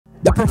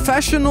The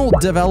Professional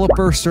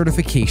Developer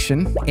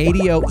Certification,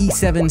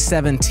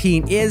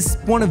 AD0-E717, is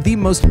one of the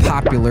most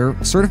popular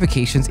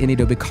certifications in the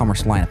Adobe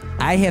Commerce lineup.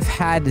 I have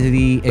had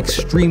the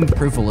extreme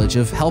privilege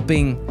of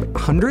helping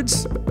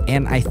hundreds,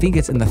 and I think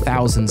it's in the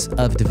thousands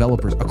of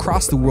developers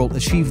across the world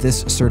achieve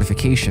this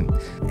certification.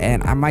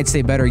 And I might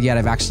say better yet,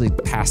 I've actually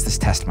passed this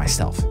test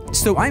myself.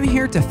 So I'm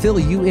here to fill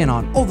you in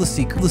on all the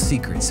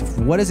secrets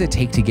of what does it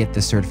take to get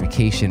this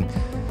certification,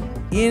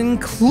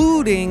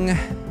 including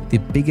the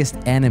biggest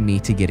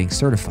enemy to getting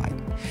certified.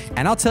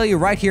 And I'll tell you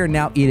right here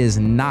now, it is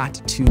not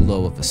too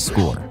low of a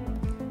score.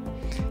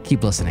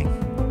 Keep listening.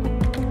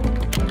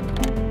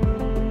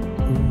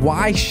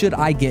 Why should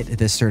I get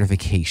this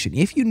certification?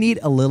 If you need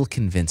a little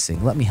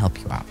convincing, let me help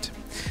you out.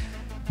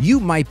 You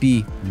might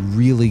be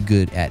really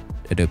good at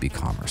Adobe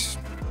Commerce,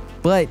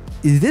 but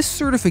this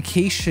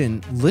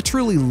certification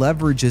literally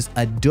leverages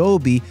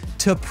Adobe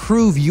to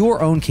prove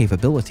your own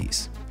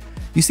capabilities.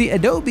 You see,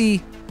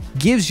 Adobe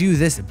gives you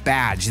this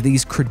badge,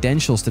 these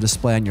credentials to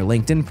display on your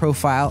LinkedIn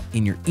profile,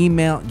 in your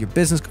email, your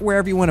business,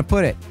 wherever you want to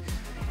put it.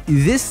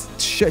 This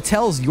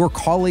tells your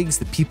colleagues,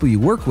 the people you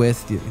work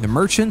with, the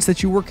merchants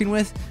that you're working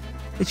with,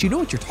 that you know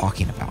what you're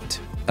talking about.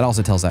 It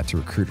also tells that to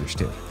recruiters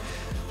too.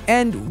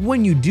 And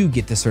when you do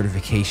get the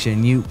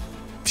certification, you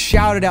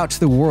shout it out to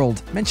the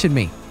world, mention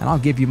me, and I'll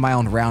give you my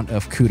own round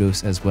of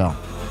kudos as well.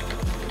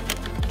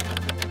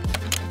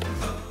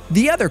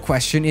 The other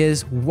question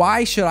is,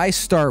 why should I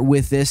start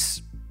with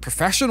this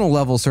professional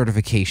level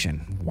certification?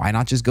 Why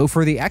not just go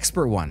for the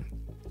expert one?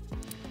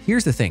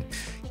 Here's the thing.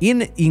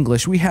 In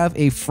English, we have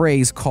a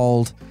phrase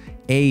called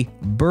 "a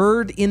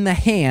bird in the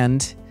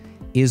hand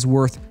is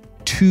worth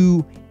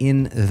two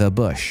in the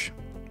bush."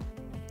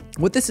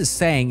 What this is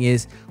saying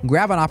is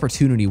grab an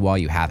opportunity while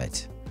you have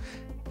it.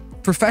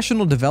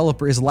 Professional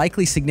developer is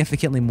likely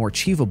significantly more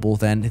achievable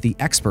than the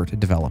expert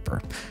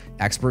developer.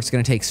 Expert's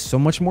going to take so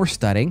much more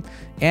studying,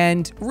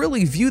 and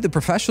really view the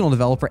professional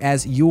developer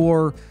as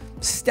your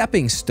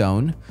stepping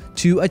stone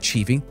to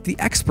achieving the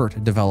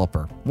expert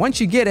developer.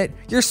 Once you get it,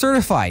 you're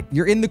certified.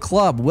 You're in the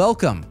club.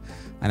 Welcome.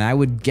 And I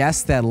would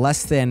guess that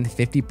less than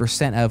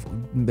 50% of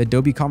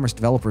Adobe Commerce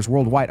developers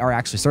worldwide are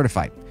actually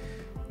certified.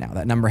 Now,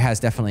 that number has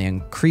definitely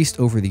increased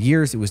over the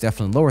years. It was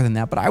definitely lower than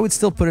that, but I would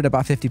still put it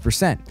about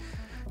 50%.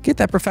 Get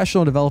that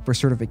professional developer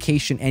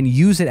certification and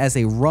use it as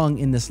a rung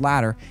in this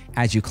ladder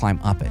as you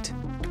climb up it.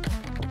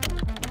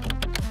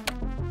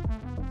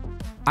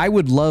 I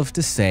would love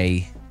to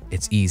say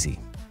it's easy.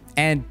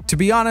 And to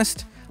be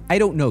honest, I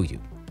don't know you.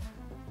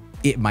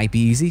 It might be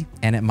easy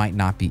and it might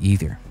not be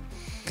either.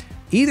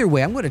 Either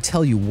way, I'm going to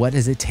tell you what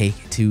does it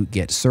take to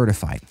get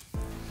certified.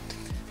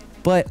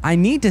 But I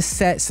need to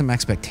set some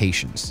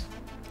expectations.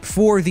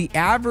 For the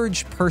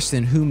average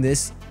person whom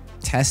this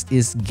test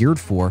is geared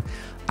for,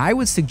 I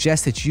would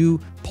suggest that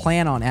you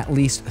plan on at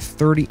least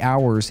 30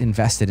 hours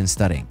invested in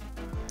studying.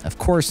 Of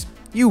course,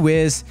 you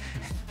whiz,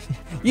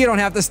 you don't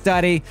have to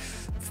study.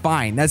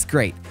 Fine, that's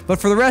great. But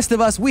for the rest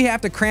of us, we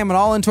have to cram it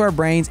all into our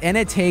brains, and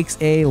it takes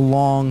a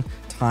long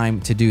time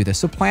to do this.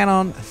 So plan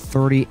on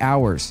 30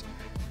 hours.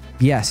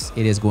 Yes,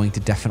 it is going to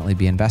definitely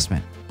be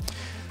investment.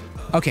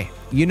 Okay,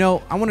 you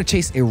know, I want to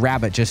chase a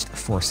rabbit just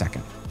for a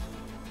second.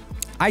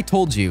 I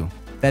told you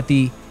that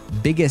the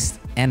biggest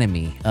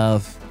enemy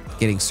of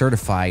getting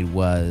certified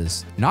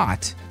was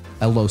not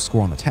a low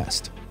score on the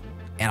test.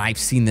 And I've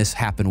seen this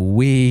happen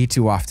way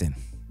too often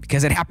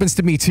because it happens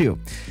to me too.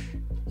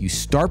 You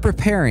start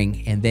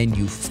preparing and then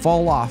you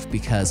fall off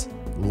because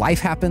life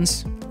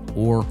happens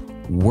or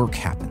work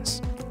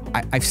happens.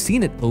 I've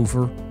seen it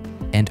over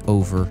and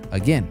over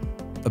again.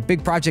 A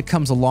big project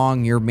comes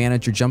along, your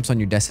manager jumps on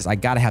your desk and says, I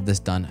gotta have this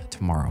done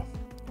tomorrow.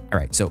 All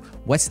right, so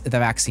what's the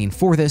vaccine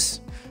for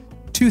this?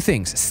 Two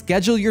things: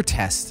 schedule your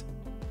test.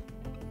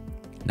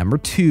 Number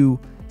two,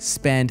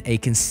 spend a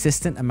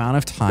consistent amount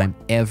of time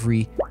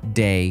every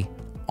day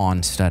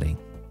on studying.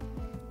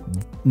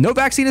 No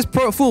vaccine is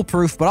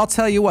foolproof, but I'll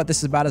tell you what, this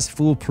is about as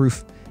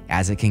foolproof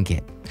as it can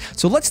get.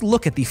 So let's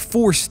look at the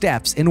 4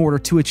 steps in order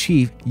to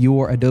achieve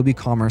your Adobe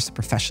Commerce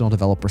Professional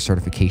Developer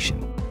certification.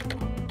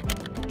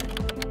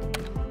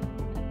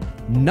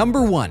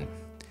 Number 1,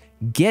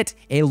 get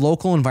a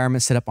local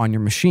environment set up on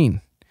your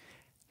machine.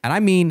 And I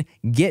mean,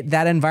 get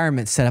that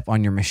environment set up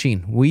on your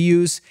machine. We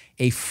use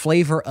a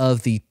flavor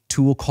of the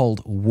tool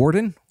called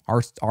Warden.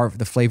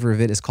 The flavor of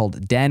it is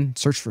called Den.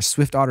 Search for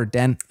SwiftOtter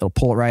Den. It'll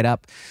pull it right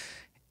up.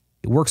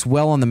 It works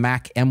well on the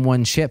Mac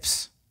M1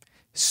 chips.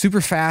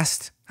 Super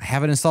fast. I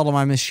have it installed on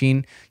my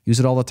machine. Use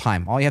it all the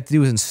time. All you have to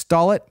do is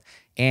install it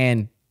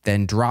and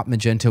then drop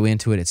Magento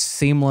into it. It's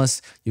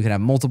seamless. You can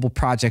have multiple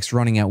projects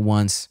running at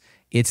once.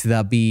 It's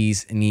the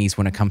bee's knees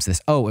when it comes to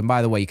this. Oh, and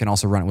by the way, you can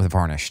also run it with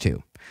Varnish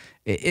too.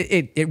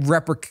 It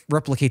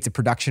replicates a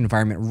production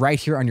environment right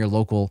here on your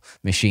local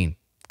machine.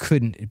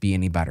 Couldn't be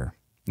any better.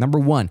 Number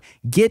 1,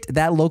 get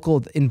that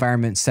local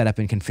environment set up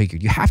and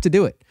configured. You have to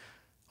do it.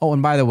 Oh,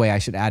 and by the way, I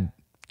should add,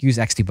 use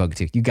Xdebug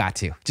too. You got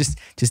to. Just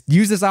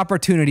use this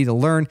opportunity to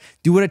learn,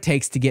 do what it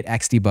takes to get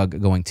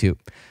Xdebug going too.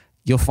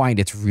 You'll find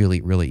it's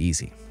really, really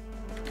easy.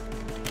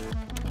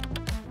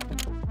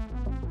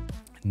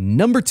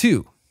 Number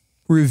 2,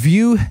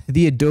 Review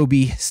the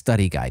Adobe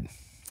study guide.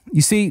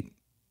 You see,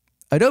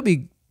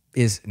 Adobe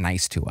is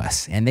nice to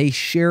us and they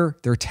share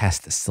their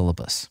test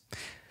syllabus.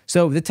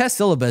 So the test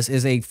syllabus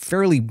is a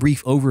fairly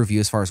brief overview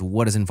as far as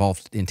what is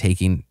involved in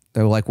taking,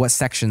 like what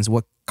sections,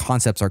 what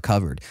concepts are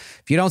covered.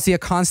 If you don't see a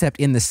concept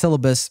in the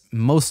syllabus,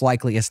 most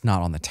likely it's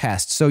not on the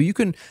test. So you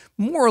can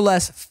more or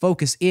less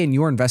focus in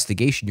your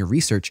investigation, your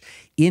research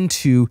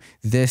into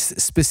this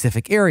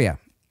specific area.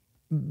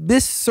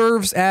 This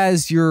serves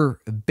as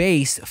your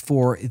base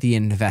for the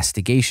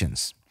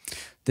investigations.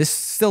 This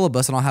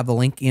syllabus, and I'll have the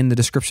link in the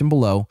description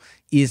below,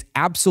 is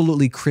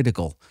absolutely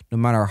critical. No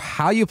matter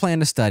how you plan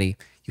to study,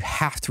 you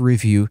have to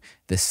review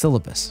this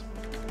syllabus.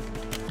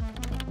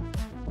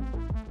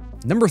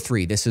 Number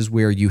 3, this is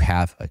where you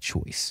have a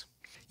choice.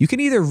 You can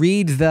either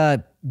read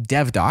the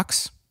dev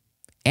docs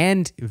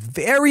and,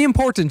 very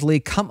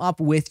importantly, come up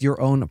with your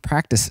own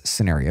practice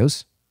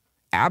scenarios.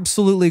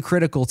 Absolutely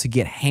critical to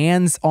get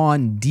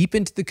hands-on deep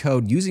into the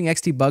code using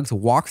XDebug to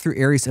walk through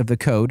areas of the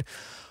code.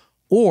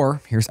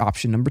 Or here's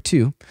option number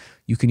 2.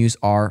 You can use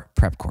our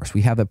prep course.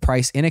 We have it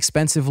priced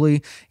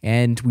inexpensively,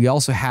 and we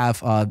also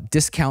have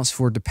discounts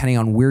for depending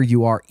on where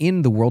you are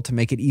in the world to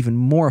make it even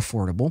more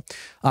affordable.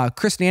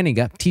 Chris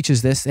Nanninga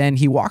teaches this, and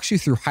he walks you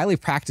through highly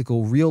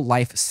practical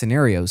real-life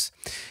scenarios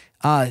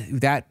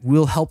that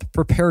will help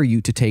prepare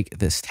you to take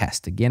this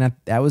test. Again,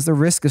 that was the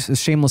risk of a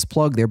shameless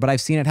plug there, but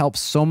I've seen it help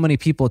so many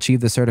people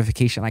achieve the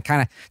certification. I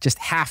kind of just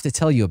have to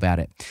tell you about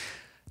it.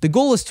 The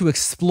goal is to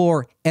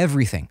explore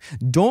everything.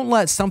 Don't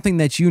let something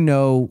that you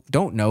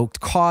don't know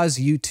cause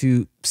you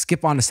to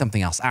skip on to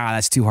something else.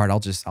 That's too hard.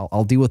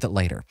 I'll deal with it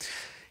later.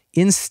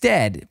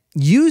 Instead,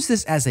 use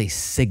this as a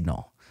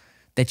signal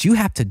that you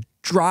have to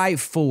drive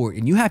forward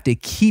and you have to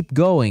keep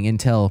going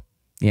until,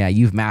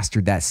 you've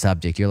mastered that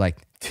subject. You're like,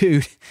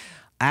 dude,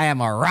 I am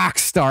a rock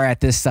star at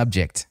this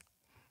subject.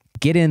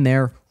 Get in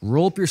there,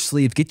 roll up your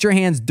sleeves, get your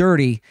hands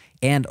dirty,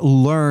 and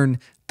learn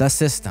the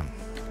system.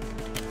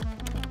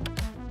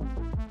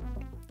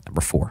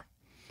 Number 4,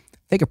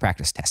 take a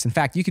practice test. In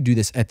fact, you could do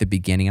this at the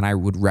beginning, and I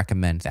would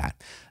recommend that.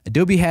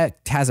 Adobe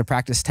has a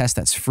practice test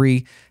that's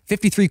free,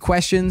 53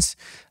 questions.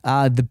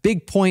 The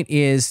big point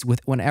is,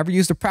 whenever you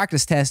use the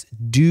practice test,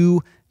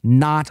 do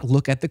not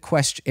look at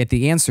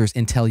the answers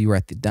until you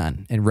are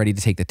done and ready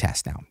to take the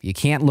test. Now, you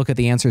can't look at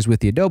the answers with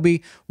the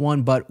Adobe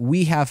one, but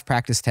we have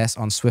practice tests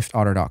on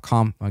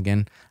SwiftOtter.com.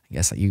 Again, I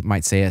guess you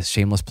might say a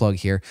shameless plug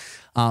here.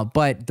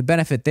 But the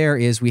benefit there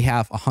is we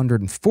have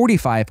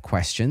 145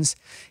 questions,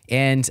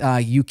 and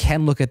you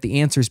can look at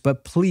the answers,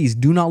 but please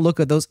do not look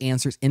at those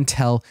answers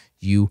until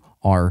you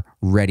are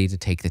ready to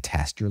take the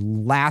test. Your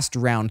last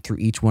round through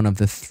each one of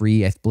the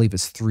 3, I believe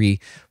it's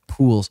 3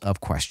 pools of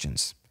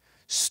questions.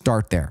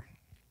 Start there.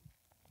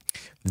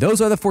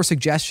 Those are the 4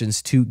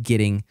 suggestions to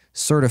getting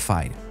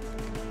certified.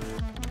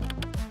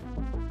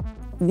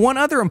 One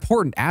other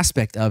important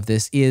aspect of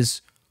this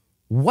is,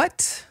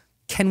 what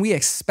can we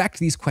expect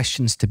these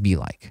questions to be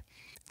like?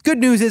 Good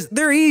news is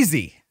they're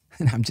easy.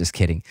 And I'm just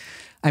kidding.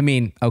 I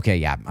mean, okay,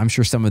 yeah, I'm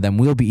sure some of them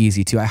will be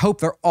easy too. I hope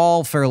they're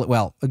all fairly,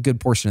 well, a good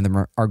portion of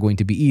them are going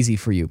to be easy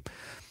for you.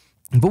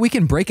 But we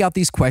can break out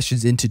these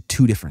questions into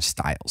 2 different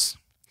styles.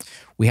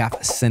 We have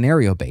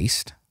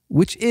scenario-based,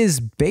 which is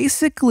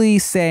basically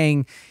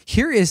saying,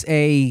 here is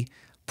a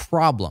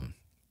problem.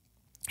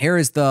 Here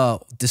is the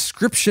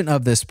description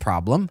of this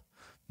problem.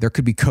 There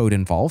could be code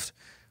involved.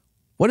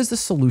 What is the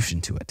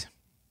solution to it?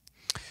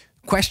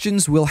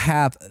 Questions will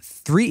have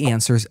 3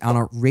 answers on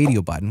a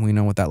radio button. We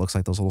know what that looks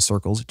like, those little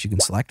circles that you can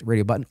select,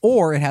 radio button.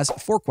 Or it has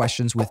 4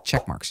 questions with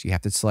check marks. You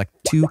have to select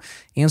 2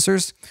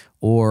 answers,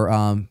 or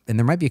and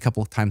there might be a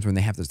couple of times when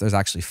they have this. There's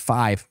actually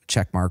 5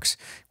 check marks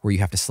where you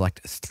have to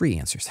select 3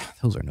 answers.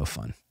 Those are no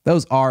fun.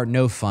 Those are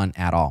no fun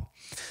at all.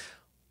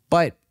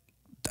 But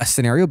a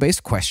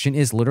scenario-based question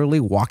is literally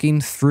walking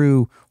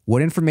through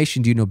what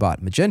information do you know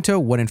about Magento,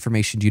 what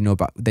information do you know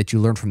about that you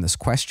learned from this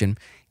question,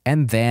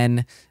 and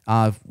then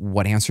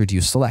what answer do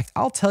you select?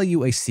 I'll tell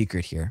you a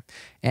secret here.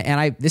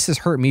 And this has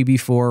hurt me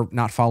before,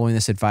 not following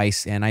this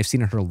advice, and I've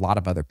seen it hurt a lot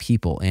of other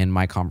people in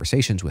my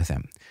conversations with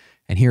them.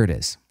 And here it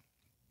is.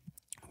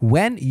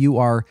 When you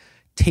are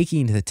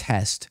taking the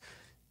test,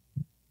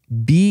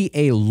 be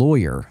a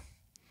lawyer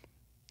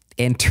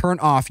and turn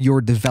off your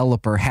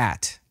developer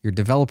hat, your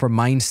developer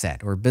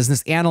mindset or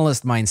business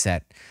analyst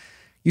mindset.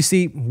 You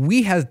see,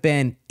 we have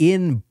been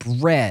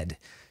inbred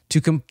to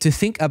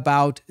think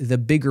about the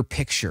bigger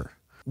picture.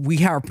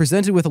 We are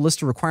presented with a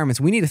list of requirements.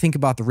 We need to think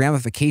about the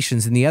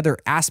ramifications and the other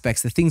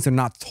aspects, the things that are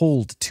not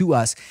told to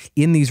us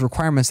in these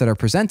requirements that are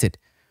presented.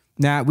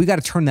 Now, we got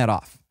to turn that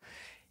off.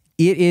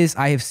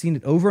 I have seen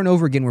it over and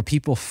over again where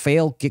people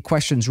get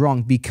questions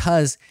wrong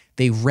because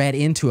they read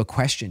into a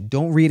question.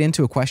 Don't read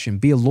into a question.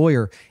 Be a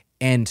lawyer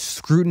and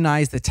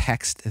scrutinize the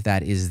text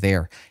that is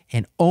there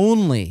and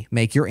only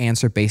make your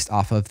answer based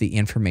off of the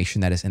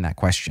information that is in that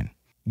question.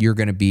 You're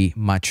going to be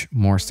much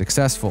more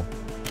successful.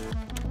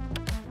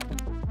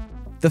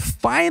 The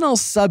final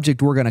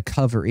subject we're going to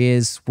cover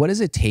is, what does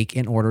it take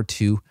in order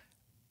to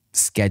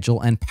schedule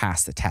and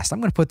pass the test? I'm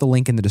going to put the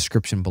link in the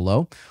description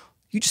below.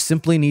 You just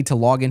simply need to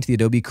log into the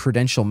Adobe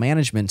Credential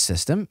Management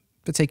System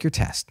to take your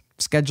test.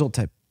 Schedule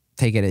to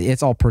take it.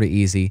 It's all pretty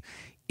easy.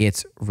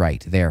 It's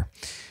right there.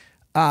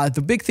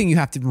 The big thing you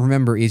have to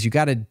remember is you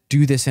got to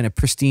do this in a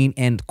pristine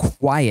and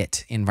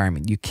quiet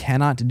environment. You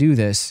cannot do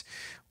this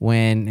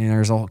when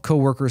there's all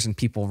coworkers and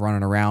people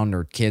running around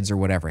or kids or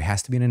whatever. It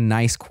has to be in a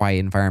nice, quiet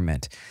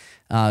environment.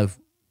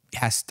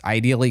 Has to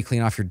ideally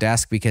clean off your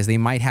desk because they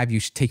might have you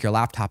take your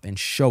laptop and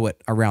show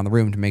it around the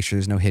room to make sure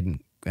there's no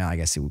hidden, well, I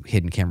guess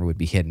hidden camera would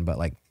be hidden, but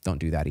like, don't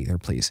do that either,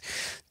 please.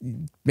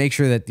 Make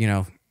sure that,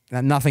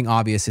 that nothing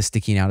obvious is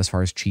sticking out as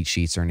far as cheat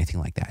sheets or anything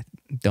like that.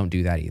 Don't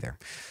do that either.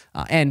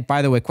 And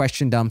by the way,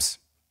 question dumps,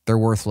 they're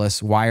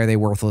worthless. Why are they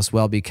worthless?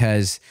 Well,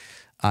 because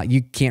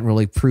you can't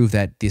really prove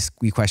that these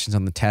questions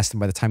on the test, and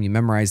by the time you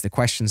memorize the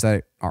questions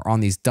that are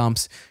on these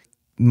dumps,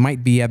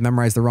 might be have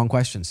memorized the wrong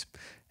questions.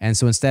 And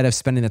so instead of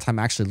spending the time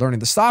actually learning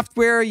the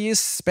software, you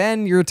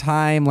spend your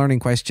time learning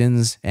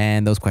questions,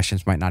 and those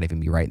questions might not even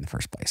be right in the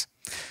first place.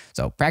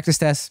 So practice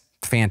tests,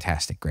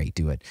 fantastic, great,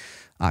 do it.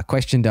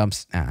 Question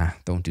dumps,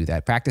 don't do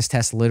that. Practice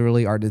tests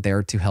literally are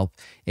there to help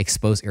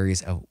expose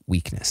areas of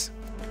weakness.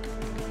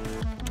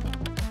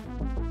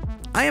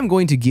 I am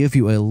going to give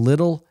you a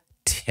little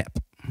tip.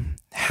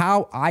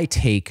 How I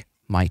take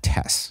my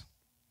tests.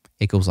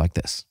 It goes like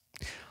this.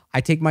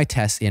 I take my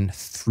tests in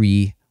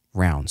 3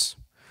 rounds.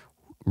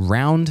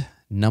 Round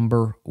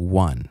number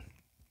 1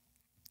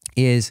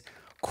 is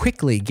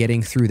quickly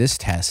getting through this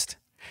test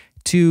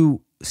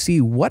to see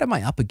what am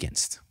I up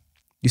against.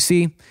 You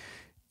see,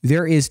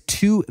 there is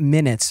 2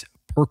 minutes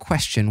per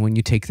question when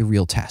you take the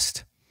real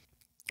test,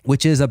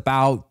 which is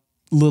about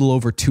a little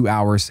over 2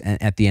 hours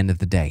at the end of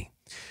the day.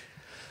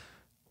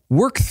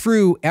 Work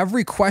through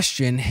every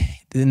question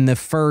in the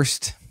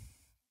first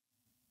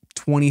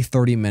 20,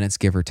 30 minutes,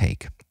 give or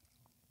take.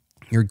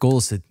 Your goal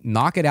is to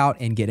knock it out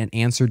and get an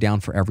answer down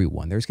for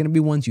everyone. There's going to be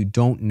ones you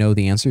don't know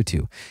the answer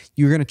to.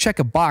 You're going to check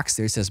a box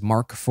there that says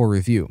mark for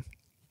review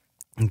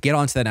and get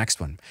on to the next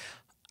one.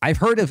 I've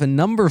heard of a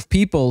number of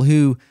people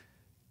who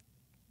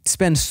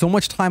spend so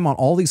much time on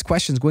all these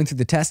questions going through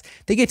the test,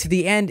 they get to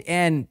the end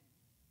and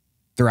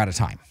they're out of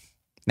time.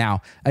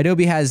 Now,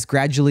 Adobe has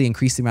gradually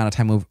increased the amount of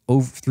time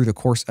over through the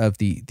course of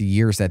the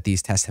years that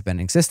these tests have been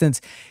in existence,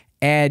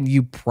 and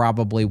you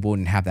probably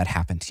wouldn't have that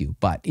happen to you.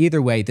 But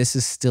either way, this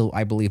is still,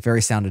 I believe,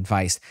 very sound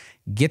advice.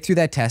 Get through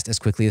that test as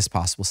quickly as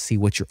possible. See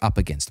what you're up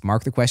against.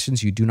 Mark the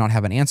questions you do not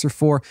have an answer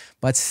for,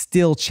 but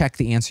still check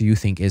the answer you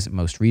think is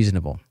most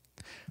reasonable.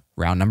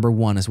 Round number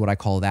 1 is what I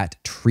call that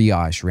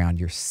triage round.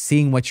 You're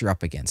seeing what you're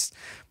up against.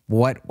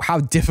 How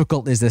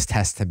difficult is this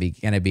test going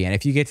to be? And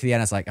if you get to the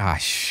end, it's like,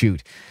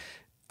 shoot.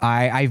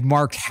 I've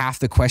marked half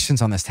the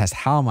questions on this test.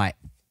 How am I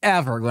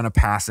ever going to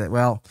pass it?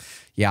 Well,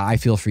 yeah, I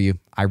feel for you.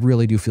 I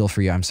really do feel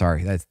for you. I'm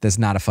sorry. That's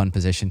not a fun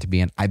position to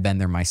be in. I've been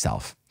there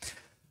myself.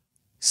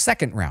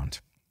 Second round,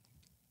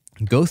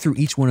 go through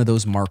each one of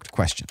those marked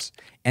questions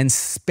and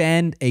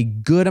spend a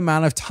good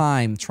amount of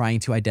time trying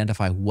to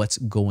identify what's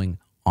going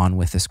on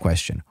with this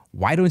question.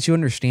 Why don't you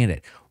understand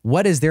it?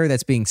 What is there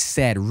that's being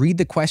said? Read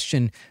the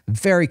question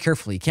very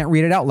carefully. You can't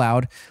read it out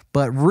loud,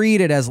 but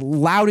read it as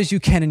loud as you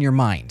can in your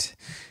mind.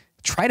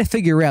 Try to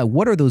figure out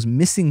what are those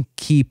missing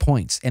key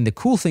points. And the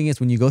cool thing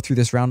is when you go through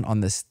this round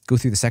go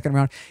through the second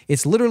round,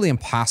 it's literally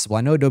impossible.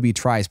 I know Adobe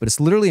tries, but it's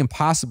literally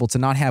impossible to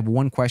not have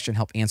one question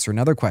help answer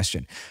another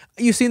question.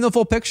 You've seen the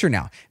full picture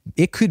now.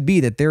 It could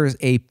be that there is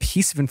a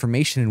piece of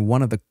information in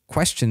one of the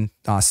question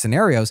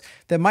scenarios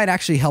that might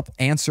actually help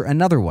answer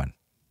another one.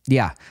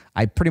 Yeah,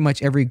 I pretty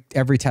much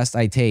every test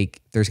I take,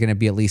 there's going to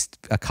be at least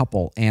a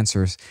couple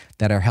answers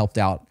that help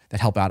out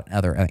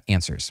other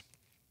answers.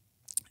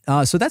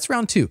 So that's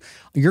round 2.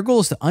 Your goal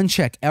is to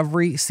uncheck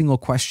every single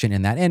question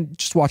in that and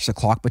just watch the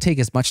clock, but take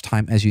as much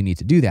time as you need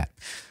to do that.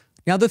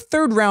 Now, the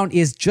third round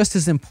is just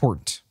as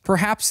important.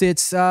 Perhaps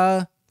it's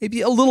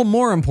maybe a little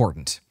more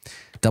important.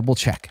 Double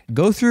check.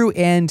 Go through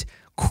and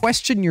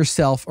question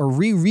yourself or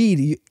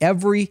reread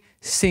every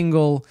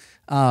single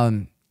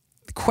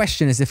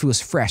question as if it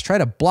was fresh. Try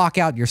to block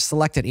out your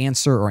selected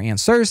answer or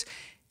answers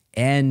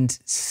and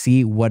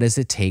see what does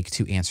it take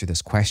to answer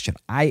this question.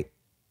 I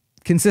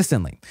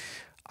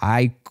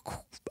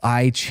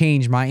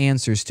change my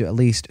answers to at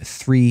least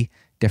 3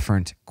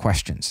 different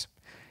questions.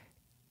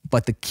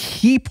 But the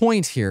key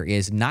point here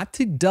is not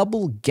to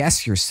double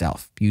guess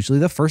yourself. Usually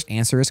the first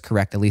answer is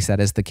correct. At least that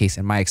is the case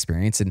in my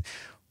experience. And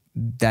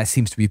that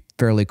seems to be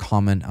fairly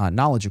common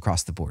knowledge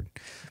across the board.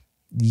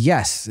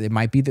 Yes, it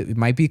might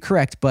be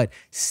correct, but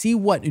see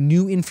what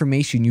new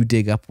information you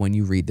dig up when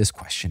you read this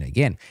question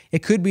again.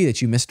 It could be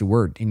that you missed a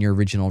word in your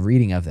original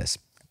reading of this.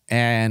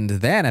 And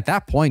then at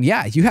that point,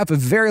 yeah, you have a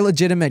very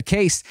legitimate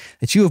case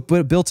that you have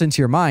built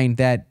into your mind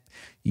that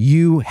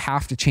you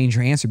have to change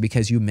your answer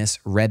because you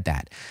misread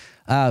that.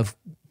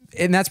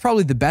 And that's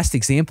probably the best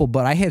example,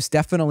 but I have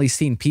definitely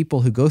seen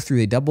people who go through,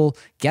 they double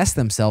guess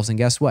themselves, and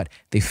guess what?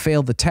 They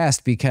failed the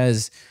test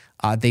because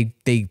they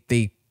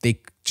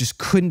just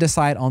couldn't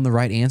decide on the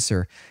right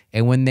answer.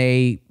 And when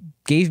they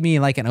gave me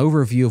like an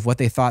overview of what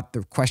they thought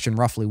the question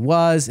roughly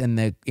was and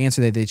the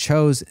answer that they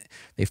chose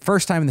the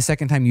first time and the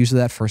second time, usually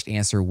that first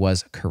answer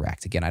was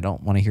correct. Again, I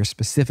don't want to hear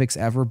specifics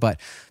ever, but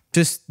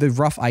just the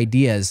rough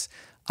ideas,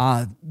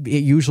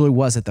 it usually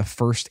was that the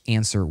first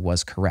answer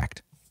was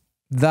correct.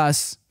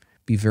 Thus,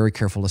 be very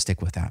careful to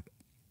stick with that.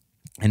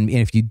 And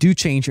if you do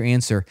change your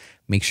answer,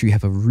 make sure you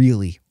have a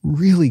really,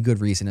 really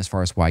good reason as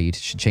far as why you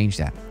should change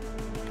that.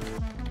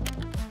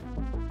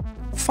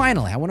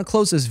 Finally, I want to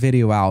close this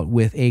video out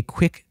with a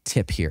quick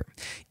tip here.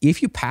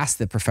 If you pass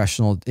the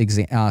professional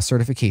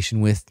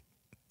certification with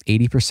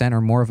 80%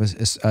 or more of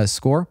a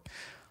score,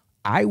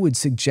 I would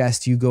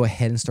suggest you go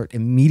ahead and start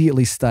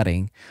immediately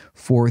studying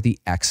for the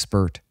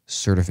expert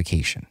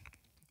certification.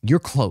 You're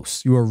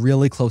close. You are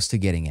really close to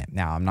getting it.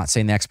 Now, I'm not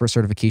saying the expert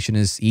certification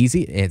is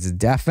easy. It's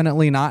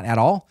definitely not at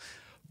all,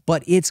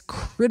 but it's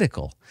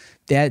critical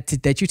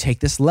that you take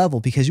this level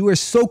because you are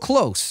so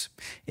close.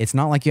 It's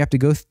not like you have to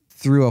go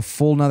through a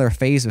full another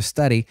phase of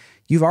study.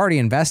 You've already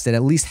invested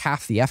at least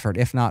half the effort,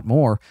 if not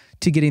more,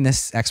 to getting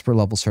this expert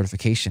level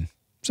certification.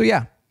 So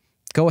yeah,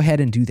 go ahead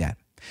and do that.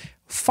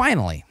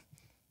 Finally,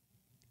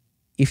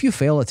 if you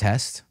fail a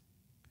test,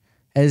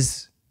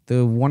 as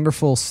the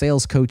wonderful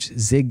sales coach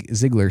Zig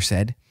Ziglar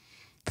said,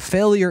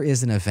 failure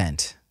is an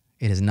event.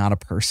 It is not a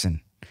person.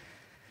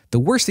 The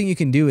worst thing you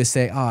can do is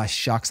say, "Oh,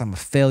 shucks, I'm a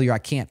failure. I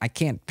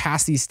can't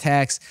pass these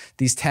tests.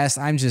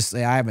 I'm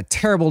a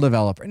terrible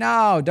developer."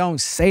 No, don't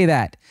say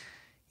that.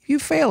 If you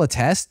fail a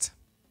test,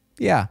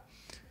 yeah,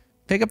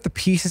 pick up the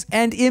pieces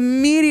and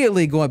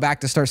immediately go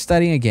back to start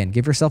studying again.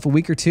 Give yourself a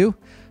week or two,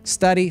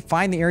 study,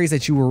 find the areas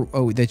that you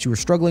were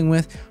struggling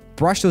with,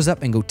 brush those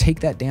up and go take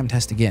that damn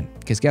test again.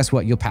 Because guess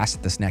what? You'll pass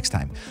it this next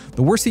time.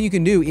 The worst thing you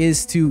can do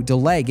is to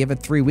delay, give it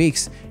 3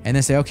 weeks, and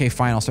then say, "Okay,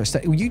 fine, I'll start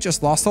studying." You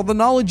just lost all the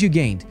knowledge you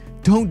gained.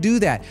 Don't do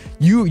that.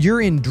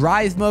 You're in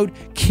drive mode.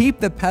 Keep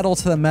the pedal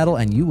to the metal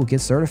and you will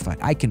get certified.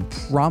 I can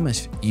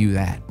promise you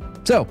that.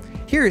 So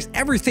here's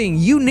everything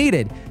you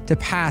needed to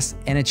pass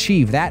and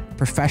achieve that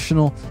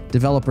professional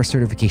developer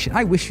certification.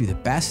 I wish you the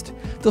best.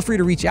 Feel free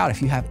to reach out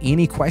if you have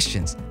any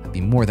questions. I'd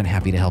be more than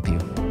happy to help you.